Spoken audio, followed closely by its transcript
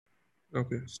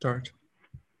Okay, start.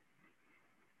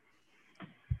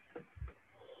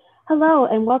 Hello,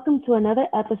 and welcome to another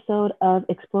episode of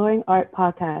Exploring Art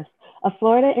Podcast, a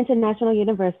Florida International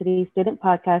University student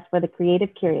podcast for the creative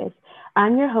curious.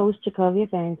 I'm your host, Jacovia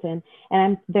Farrington, and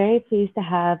I'm very pleased to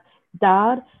have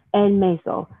Dodd and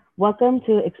Maisel. Welcome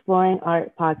to Exploring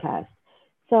Art Podcast.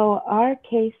 So, our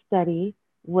case study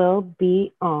will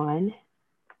be on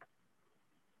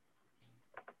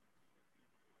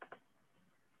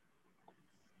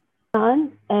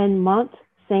Cézanne and Mont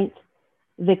Saint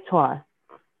Victoire.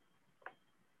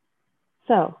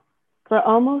 So, for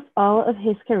almost all of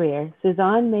his career,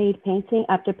 Cézanne made painting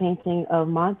after painting of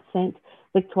Mont Saint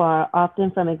Victoire,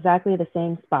 often from exactly the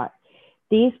same spot.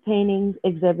 These paintings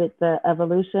exhibit the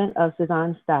evolution of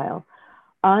Cézanne's style.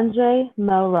 Andre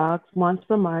Malraux once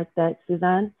remarked that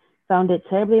Cézanne found it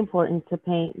terribly important to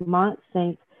paint Mont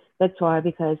Saint Victoire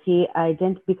because he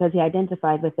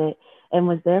identified with it and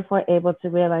was therefore able to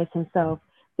realize himself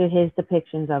through his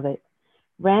depictions of it.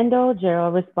 Randall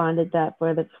Jarrell responded that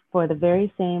for the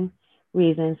very same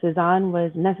reason, Cézanne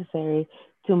was necessary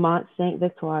to Mont Saint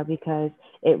Victoire because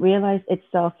it realized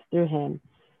itself through him.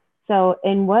 So,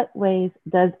 in what ways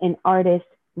does an artist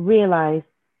realize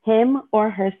him or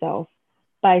herself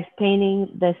by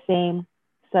painting the same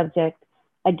subject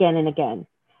again and again?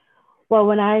 Well,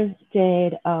 when I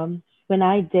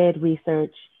did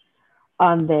research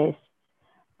on this,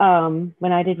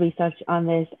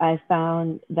 I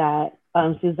found that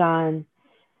Suzanne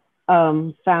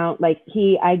found like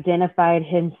he identified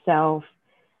himself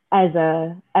as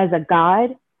a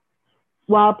god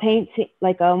while painting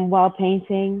while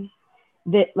painting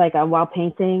this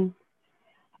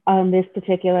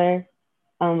particular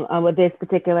with this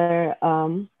particular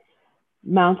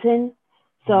mountain.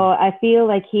 So Mhm. I feel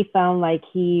like he found like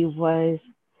he was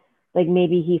like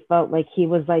maybe he felt like he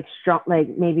was like strong, like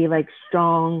maybe like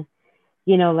strong,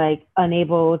 like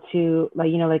unable to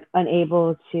like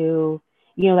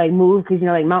move because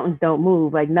like mountains don't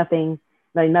move, like nothing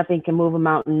can move a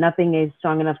mountain, nothing is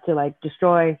strong enough to like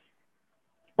destroy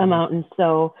a Mhm. mountain.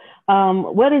 So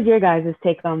what is your guys'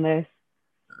 take on this?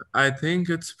 I think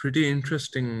it's pretty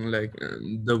interesting, like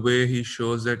the way he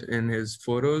shows it in his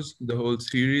photos, the whole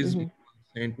series, Hmm.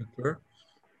 Saint Victor,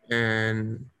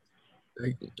 and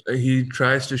like he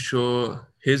tries to show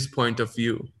his point of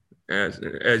view,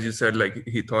 as you said, like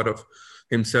he thought of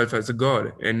himself as a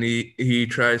god, and he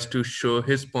tries to show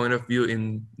his point of view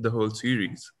in the whole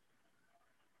series.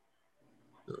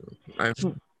 So I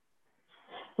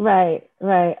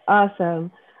Right,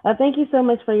 awesome. Thank you so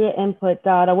much for your input,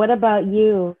 Dada. What about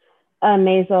you,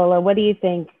 Mazola? What do you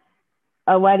think?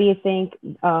 Why do you think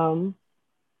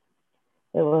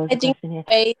there was a I think question here?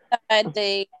 the way that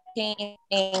the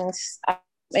paintings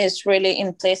is really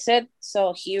implicit.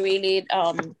 So he really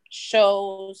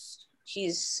shows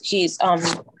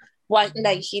what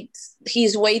like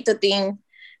his way to think,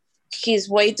 his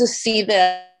way to see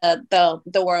the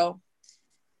world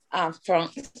from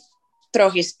through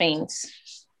his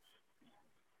paints.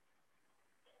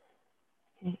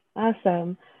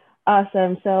 Awesome.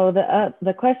 Awesome. So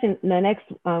the next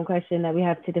question that we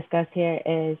have to discuss here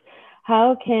is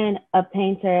how can a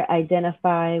painter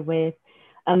identify with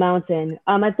a mountain?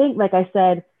 I think, like I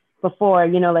said before,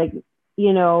 you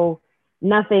know,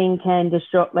 nothing can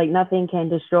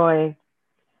destroy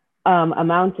a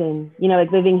mountain.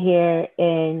 Like living here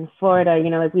in Florida,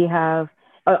 like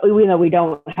we know we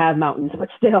don't have mountains, but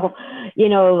still,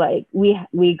 like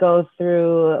we go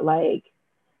through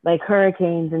like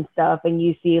hurricanes and stuff, and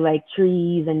you see like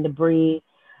trees and debris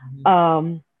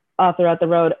um all throughout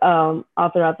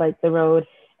like the road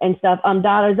and stuff.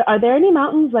 Daughters, are there any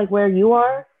mountains like where you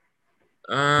are?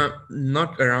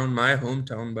 not around my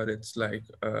hometown, but it's like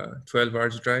 12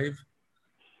 hours drive.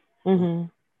 Mm-hmm.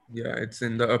 Yeah, it's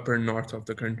in the upper north of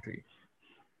the country.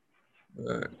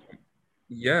 Uh,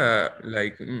 yeah,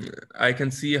 like I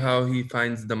can see how he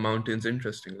finds the mountains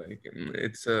interesting. Like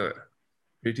it's a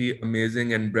pretty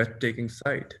amazing and breathtaking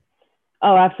sight.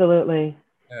 Oh, absolutely.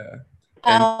 Yeah,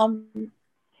 and Um,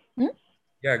 hmm?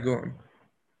 yeah, go on.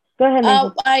 Go ahead,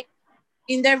 Maisel. I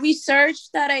in the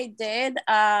research that I did,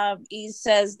 it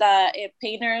says that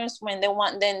painters when they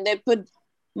want, then they put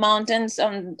mountains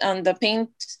on the paint.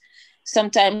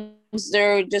 Sometimes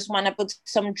they just want to put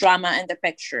some drama in the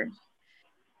picture.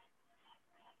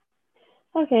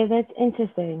 Okay, that's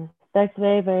interesting. That's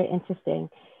very, very interesting.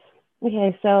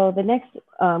 Okay, so the next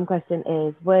question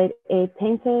is: Would a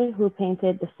painter who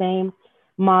painted the same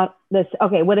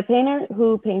would a painter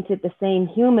who painted the same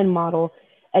human model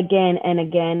again and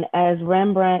again as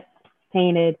Rembrandt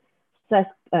painted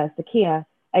Sakia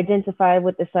identify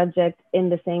with the subject in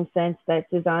the same sense that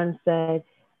Cezanne said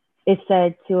is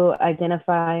said to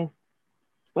identify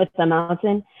with the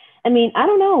mountain. I mean, I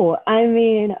don't know. I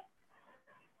mean,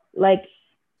 like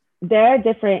there are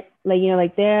different, like,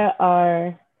 like there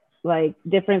are like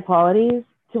different qualities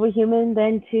to a human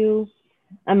than to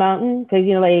a mountain, because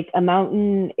like a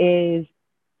mountain is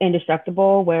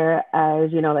indestructible,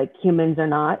 whereas like humans are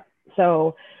not.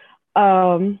 So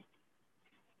um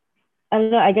I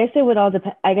don't know. I guess it would all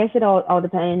depend. I guess it all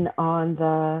depend on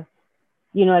the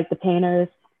like the painter's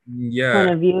point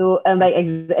Yeah. of view, and like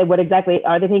what exactly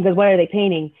are they painting? Because what are they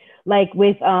painting? Like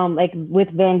with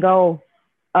Van Gogh,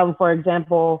 for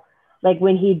example, like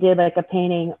when he did like a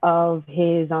painting of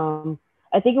his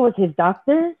I think it was his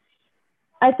doctor.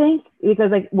 I think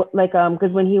because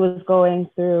because when he was going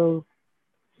through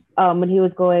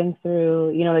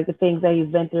like the things that he's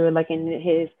been through, like in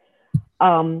his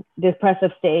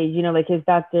depressive stage, like his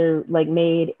doctor like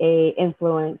made a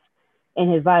influence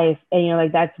in his life, and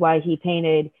like that's why he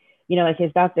painted like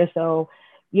his doctor. So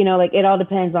like it all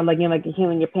depends on like like the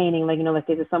human you're painting, like like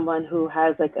is it someone who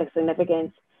has like a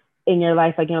significance in your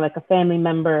life, like like a family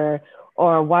member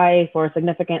or a wife or a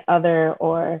significant other,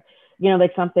 or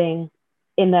like something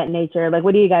in that nature. Like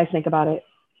what do you guys think about it?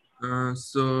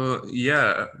 So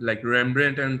yeah, like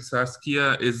Rembrandt and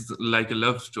Saskia is like a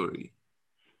love story,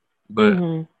 but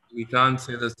Mm-hmm. we can't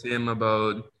say the same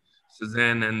about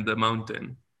Cezanne and the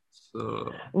Mountain.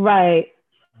 So Right.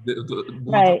 both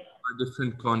Right. are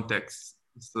different contexts.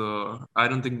 So I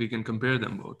don't think we can compare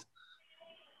them both.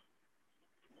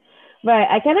 Right.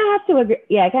 I kind of have to agree.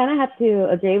 Yeah, I kind of have to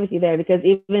agree with you there, because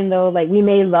even though like we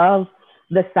may love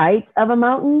the sight of a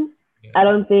mountain, I Yeah.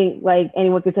 don't think like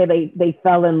anyone could say they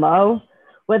fell in love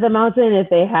with a mountain. If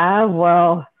they have,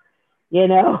 well, you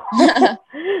know,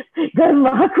 good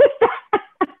luck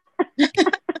with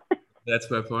That's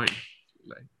my point.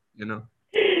 Like, you know.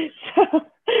 that.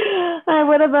 So,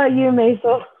 what about you,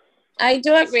 Maisel? I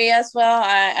do agree as well.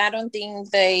 I don't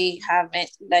think they have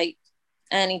like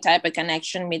any type of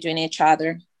connection between each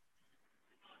other.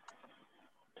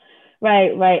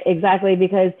 Right, right, exactly.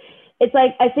 Because it's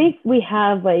like I think we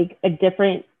have like a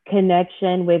different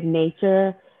connection with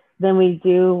nature than we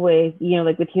do with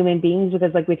like with human beings.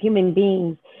 Because like with human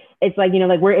beings, it's like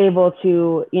like we're able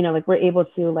to like we're able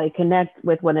to like connect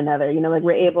with one another. Like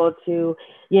we're able to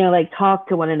like talk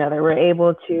to one another. We're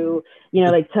able to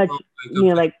It's like touch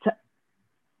more of like a,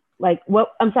 like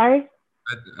what? I'm sorry.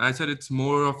 I said it's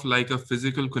more of like a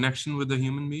physical connection with the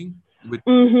human being. With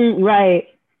Right.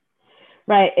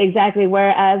 Right, exactly.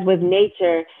 Whereas with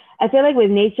nature, I feel like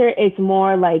with nature, it's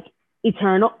more like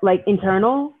eternal, like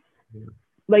internal.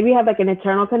 Like we have like an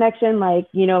internal connection, like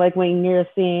like when you're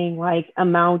seeing like a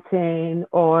mountain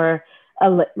or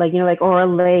like like or a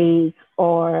lake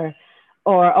or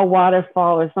a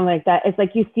waterfall or something like that. It's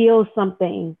like you feel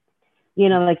something,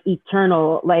 like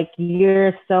eternal. Like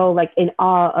you're so like in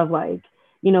awe of like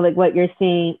like what you're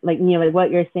seeing, like like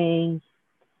what you're seeing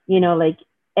like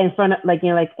in front of like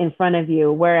in front of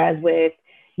you. Whereas with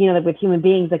like with human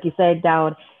beings, like you said,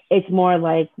 Dowd, it's more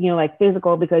like like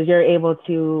physical, because you're able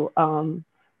to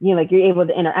like you're able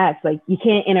to interact. Like you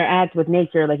can't interact with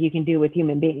nature like you can do with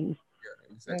human beings.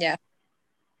 yeah, exactly. Yeah.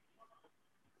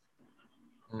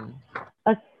 Mm.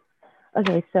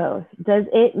 Okay, so does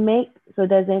it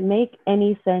make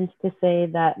any sense to say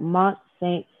that Mont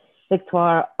Saint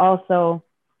Victoire also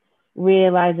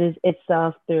realizes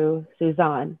itself through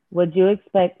Suzanne? Would you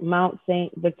expect Mount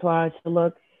Saint Victoire to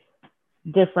look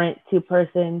different to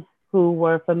persons who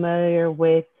were familiar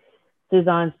with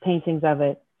Cezanne's paintings of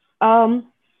it? Um,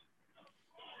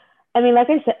 I mean, like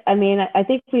I said, I mean, I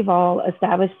think we've all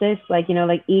established this. Like,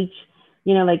 like each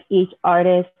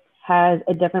artist has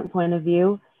a different point of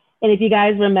view. And if you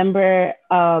guys remember,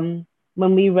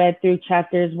 when we read through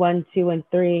chapters 1, 2, and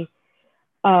 3,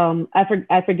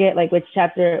 I forget like which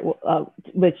chapter it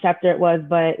was,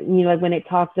 but like when it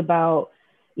talks about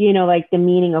like the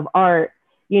meaning of art,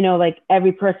 like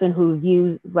every person who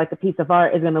views like a piece of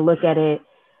art is going to look at it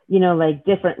like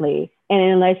differently. And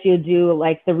unless you do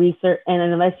like the research, and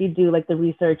unless you do like the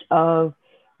research of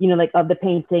like of the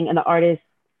painting and the artist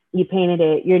you painted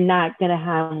it, you're not going to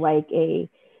have like a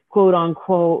quote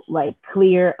unquote like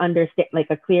clear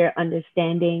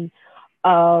understanding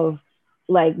of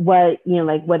like what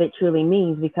like what it truly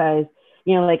means. Because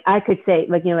like I could say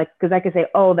like like because I could say,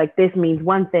 oh, like this means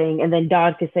one thing, and then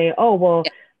Dodd could say, oh well,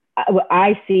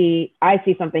 I see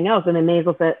something else, and then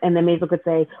Maisel could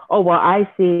say, oh well, I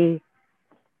see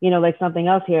like something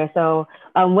else here. So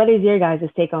what is your guys'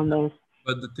 take on this?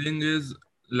 But the thing is,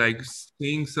 like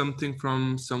seeing something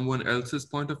from someone else's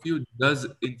point of view does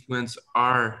influence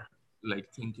our like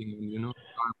thinking and our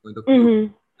point of view.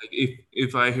 Mm-hmm. Like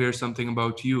if I hear something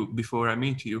about you before I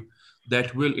meet you,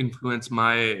 that will influence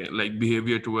my like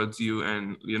behavior towards you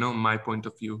and my point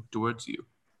of view towards you.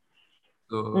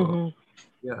 So Mm-hmm.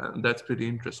 yeah, that's pretty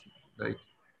interesting. Like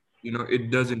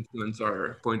it does influence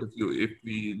our point of view if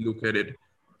we look at it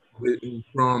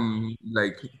from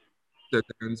like the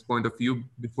man's point of view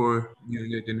before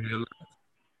viewing it in real life.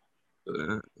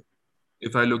 Uh,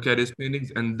 if I look at his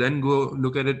paintings and then go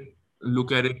look at it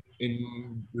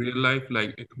in real life,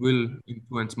 like it will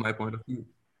influence my point of view.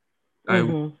 I will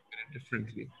look Mm-hmm. at it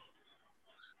differently.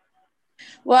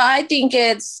 Well, I think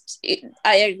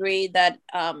I agree that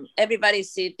everybody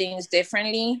see things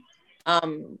differently.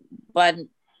 But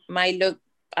might look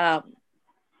um,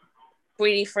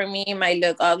 pretty for me, might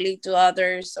look ugly to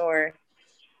others, or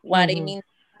what it Mm-hmm. means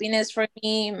happiness for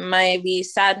me might be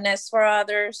sadness for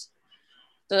others.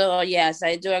 So yes,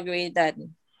 I do agree that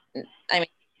I mean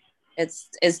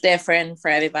it's different for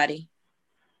everybody.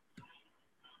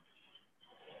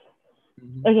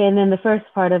 Mhm. Okay, and then the first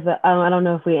part of the, I don't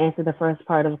know if we answered the first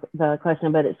part of the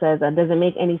question, but it says, does it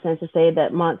make any sense to say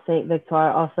that Mont Saint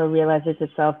Victoire also realizes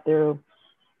itself through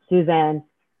Suzanne?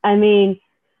 I mean,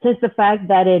 since the fact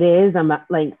that it is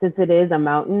like since it is a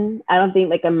mountain, I don't think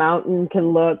like a mountain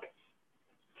can look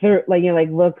through like like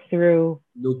look through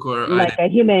Look or like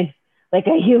identity. like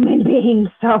a human being.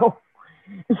 So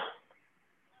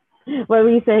what were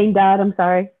you saying, Dad? I'm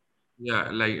sorry. Yeah,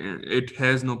 like it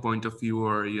has no point of view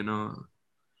or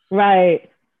Right.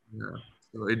 yeah.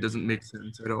 So it doesn't make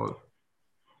sense at all.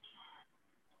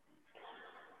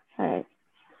 All right.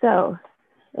 So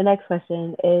the next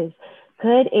question is,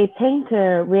 could a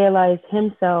painter realize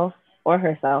himself or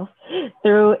herself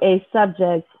through a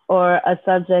subject or a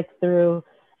subject through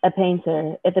a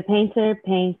painter if the painter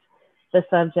paints the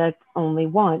subject only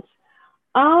once?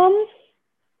 Um,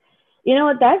 you know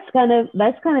what? That's kind of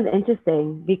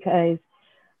interesting because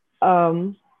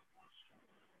um,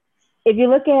 if you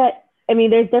look at, I mean,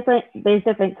 there's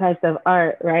different types of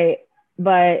art, right?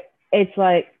 But it's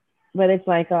like, but it's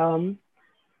like let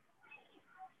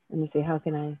me see, how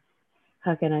can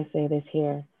I say this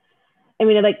here? I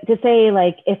mean, like to say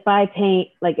like if I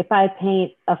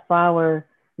paint a flower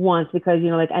once because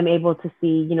like I'm able to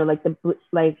see like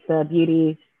the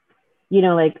beauty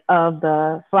like of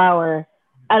the flower.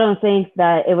 I don't think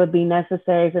that it would be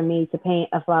necessary for me to paint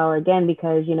a flower again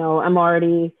because I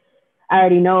already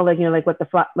know like what the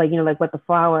like what the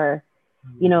flower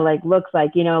like looks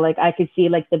like. Like I could see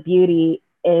like the beauty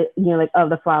like of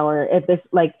the flower.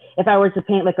 If I were to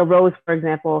paint like a rose, for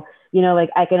example, like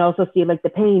I can also see like the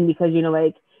pain because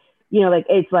like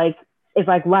it's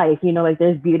like life. Like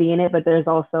there's beauty in it, but there's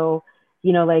also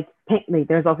like pain. Like,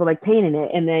 there's also like pain in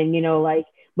it. And then like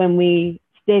when we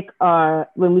stick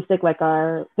like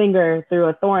our finger through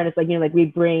a thorn, it's like we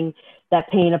bring that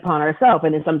pain upon ourselves.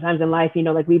 And then sometimes in life,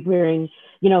 like we bring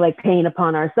like pain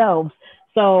upon ourselves.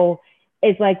 So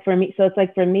it's like for me,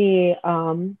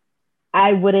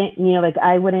 I wouldn't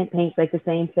paint like the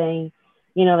same thing,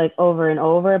 like over and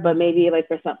over, but maybe like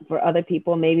for other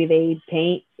people, maybe they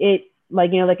paint it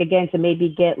like again to maybe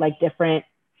get like different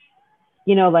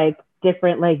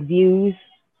like views,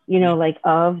 Yeah. like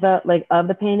of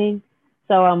the painting.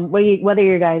 So what are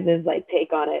your guys' like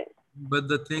take on it? But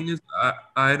the thing is,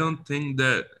 I don't think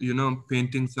that,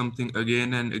 painting something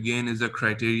again and again is a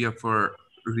criteria for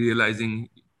realizing,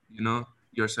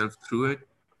 yourself through it.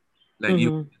 Like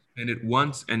you Mm-hmm. can just paint it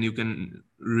once and you can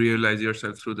realize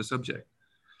yourself through the subject.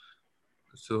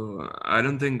 So I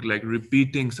don't think like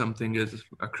repeating something is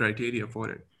a criteria for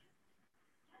it.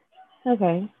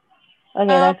 Okay. Okay,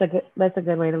 Um, that's a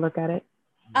good way to look at it.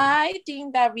 I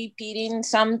think that repeating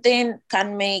something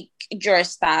can make your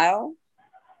style.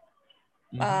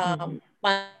 Hmm.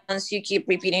 Once you keep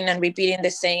repeating and repeating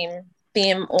the same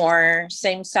theme or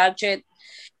same subject,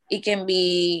 it can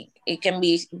be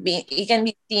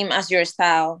seen as your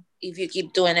style if you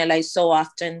keep doing it like so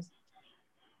often.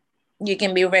 You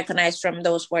can be recognized from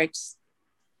those works.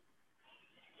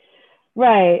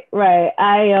 Right, right.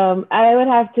 I would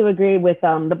have to agree with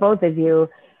the both of you.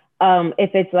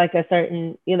 If it's like a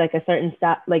certain like a certain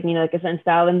style, like a certain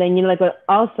style, and then like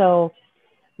also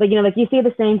like you see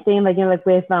the same thing like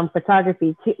with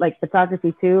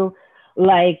photography too.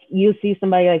 Like you see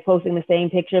somebody like posting the same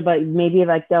picture, but maybe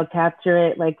like they'll capture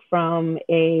it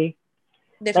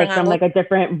Different from angle. like a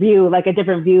different view, like a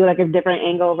different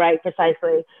angle, right?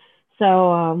 Precisely.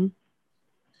 So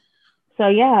so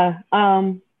yeah,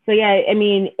 I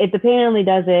mean, if the painter only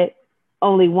does it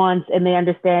only once and they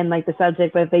understand like the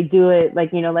subject, but if they do it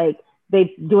like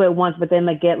they do it once, but then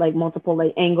like get like multiple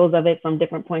like angles of it from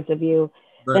different points of view,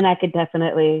 then But I could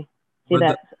definitely see but the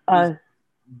that. thing is,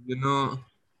 you know,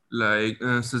 Like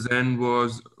Cezanne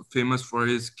was famous for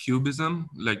his cubism,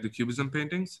 like the cubism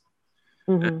paintings.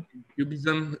 And Mm-hmm. in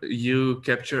cubism, you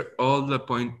capture all the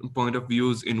point of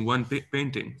views in one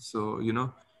painting. So you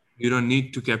don't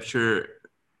need to capture,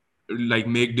 like,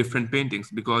 make different paintings,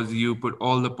 because you put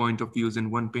all the point of views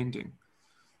in one painting.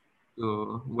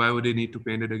 So why would they need to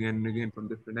paint it again and again from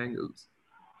different angles?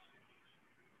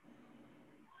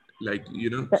 Like,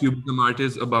 cubism art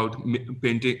is about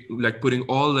painting, like putting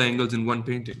all the angles in one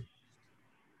painting.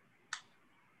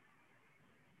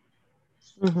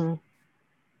 Mm-hmm.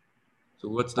 So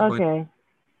what's the point? Okay.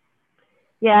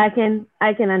 Yeah, I can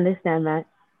understand that.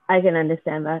 I can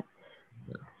understand that.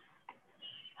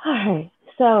 All right.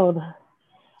 So,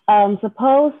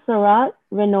 suppose Seurat,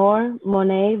 Renoir,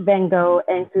 Monet, Van Gogh,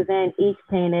 and Suzanne each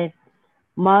painted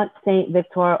Mont Saint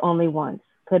Victoire only once.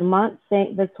 Could Mont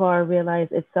Saint Victoire realize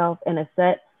itself in a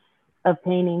set of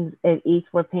paintings if each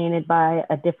were painted by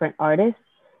a different artist?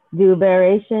 Do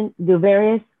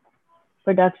various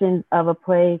productions of a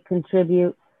play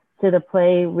contribute to the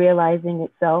play realizing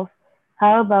itself?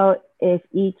 How about if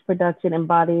each production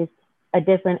embodies a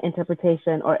different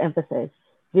interpretation or emphasis?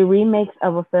 Do remakes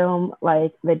of a film,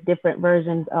 like the different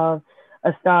versions of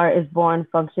A Star is Born,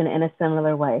 function in a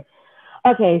similar way?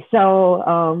 Okay,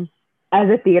 so as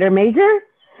a theater major,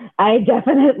 I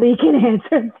definitely can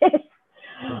answer this.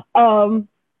 Um,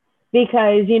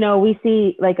 because we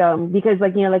see like because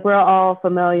like like we're all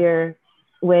familiar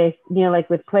with like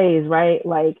with plays, right?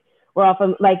 Like we're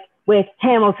all like with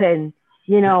Hamilton,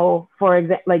 for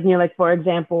like for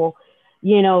example,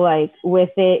 like with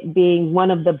it being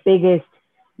one of the biggest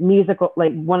musical,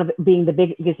 like one of being the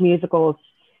biggest musicals,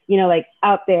 like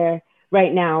out there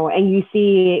right now. And you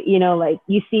see like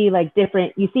you see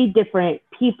different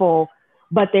people,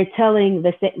 but they're telling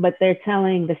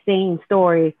the same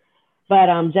story,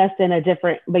 but just in a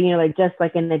different, but like just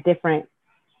like in a different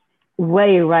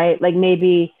way, right? Like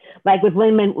maybe like with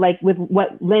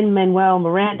what Lin Manuel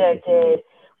Miranda did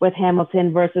with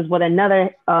Hamilton versus what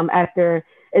another actor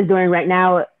is doing right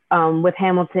now with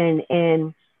Hamilton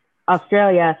in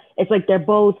Australia. It's like they're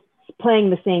both playing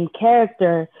the same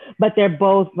character, but they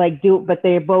both like did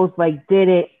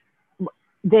it,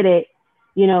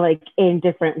 like in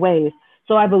different ways.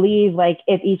 So I believe like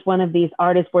if each one of these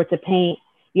artists were to paint,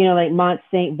 like Mont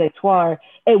Saint Victoire,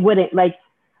 it wouldn't like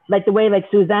the way like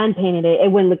Suzanne painted it,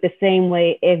 it wouldn't look the same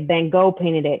way if Van Gogh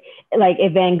painted it. Like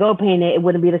if Van Gogh painted it, it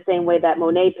wouldn't be the same way that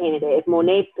Monet painted it. If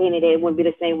Monet painted it, it wouldn't be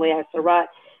the same way as Seurat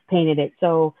painted it.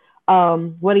 So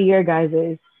what are your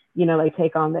guys's, like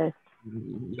take on this?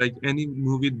 Like any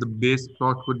movie, the base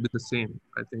plot would be the same.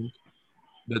 I think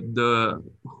that the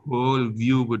whole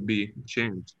view would be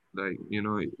changed. Like,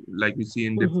 like we see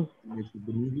in Mm-hmm. different remakes of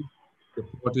the movie, the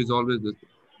plot is always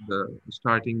the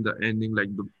starting, the ending,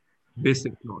 like the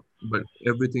basic plot, but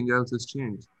everything else is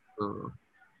changed. So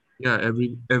yeah,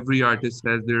 every artist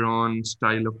has their own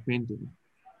style of painting.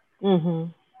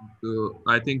 Mm-hmm. So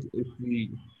I think if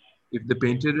they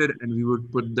painted it and we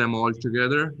would put them all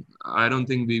together, I don't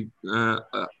think a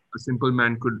simple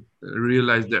man could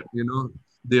realize that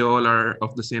they all are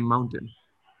of the same mountain.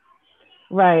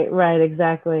 Right,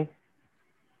 exactly.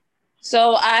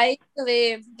 So I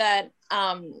believe that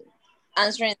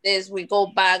answering this, we go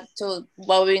back to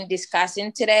what we've been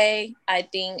discussing today. I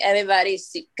think everybody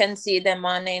can see the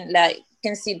money, like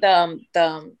can see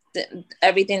the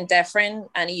everything different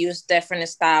and use different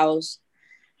styles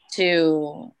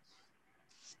to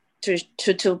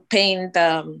to paint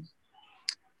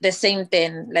the same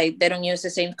thing. Like they don't use the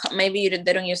same, maybe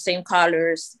they don't use same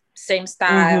colors, same Mm-hmm.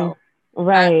 style. And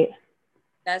Right.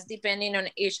 that's depending on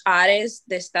each artist,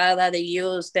 the style that they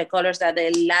use, the colors that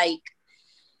they like.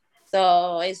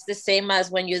 So it's the same as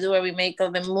when you do a remake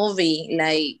of a movie.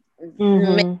 Like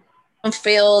Mm-hmm.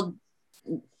 feel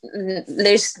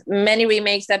there's many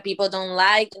remakes that people don't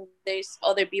like, and there's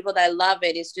other people that love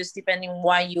it. It's just depending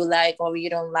what you like or you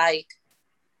don't like.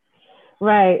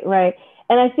 Right.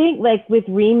 And I think like with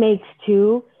remakes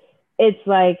too, it's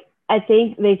like I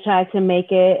think they try to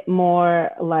make it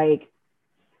more like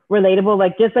relatable.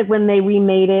 Like just like when they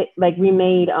remade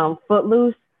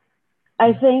Footloose,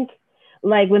 I think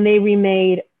like when they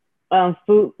remade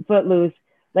Footloose,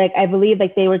 like I believe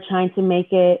like they were trying to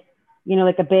make it,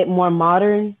 like a bit more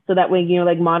modern, so that way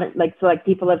like modern, like so like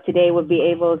people of today would be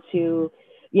able to,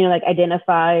 like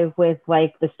identify with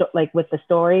like like with the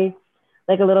story,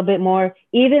 like a little bit more.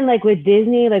 Even like with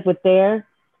Disney, like with their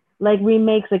like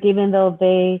remakes, like even though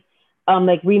they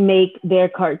like remake their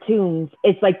cartoons,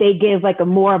 it's like they give like a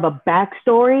more of a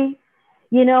backstory,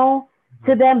 you know,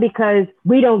 to them, because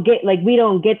we don't get like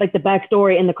the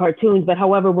backstory in the cartoons. But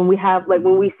however, when we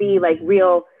see like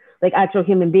real like actual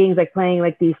human beings, like playing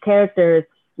like these characters,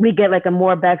 we get like a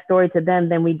more backstory to them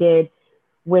than we did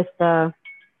with the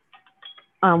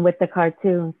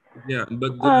cartoons. Yeah,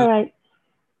 All right.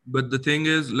 but the thing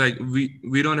is, like,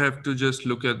 we don't have to just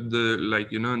look at the, like,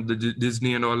 the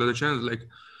Disney and all other channels. Like,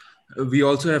 we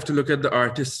also have to look at the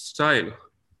artist style.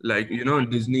 Like,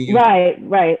 Disney, Right,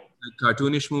 right. like,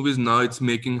 cartoonish movies, now it's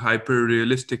making hyper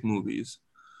realistic movies.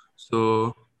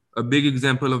 So a big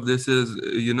example of this is,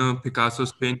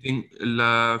 Picasso's painting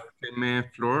La Femme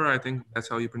Fleur, I think that's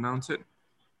how you pronounce it.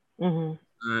 Mhm.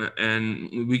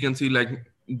 And we can see, like,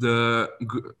 the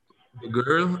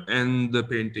girl and the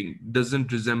painting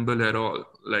doesn't resemble at all.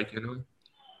 Like,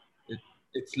 it,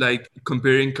 it's like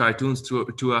comparing cartoons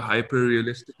to a hyper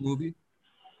realistic movie.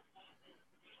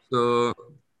 So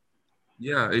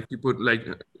yeah, if you put like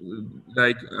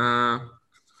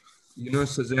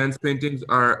Cezanne's paintings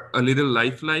are a little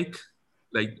lifelike.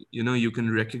 Like, you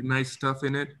can recognize stuff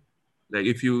in it. Like,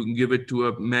 if you give it to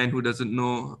a man who doesn't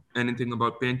know anything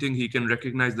about painting, he can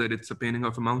recognize that it's a painting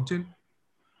of a mountain.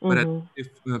 But Mhm. if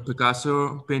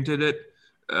Picasso painted it,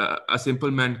 a simple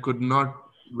man could not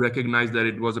recognize that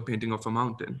it was a painting of a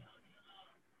mountain.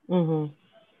 Mhm.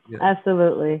 Yeah.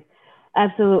 Absolutely.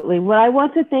 Absolutely. Well, I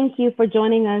want to thank you for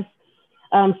joining us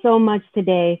so much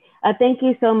today. Thank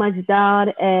you so much,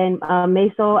 Dowd and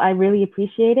Maisol. I really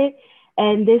appreciate it.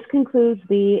 And this concludes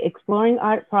the Exploring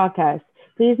Art podcast.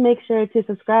 Please make sure to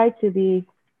subscribe to the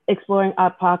Exploring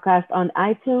Art podcast on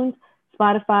iTunes,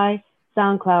 Spotify,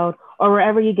 SoundCloud, or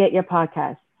wherever you get your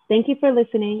podcasts. Thank you for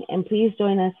listening, and please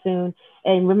join us soon.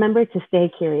 And remember to stay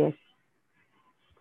curious.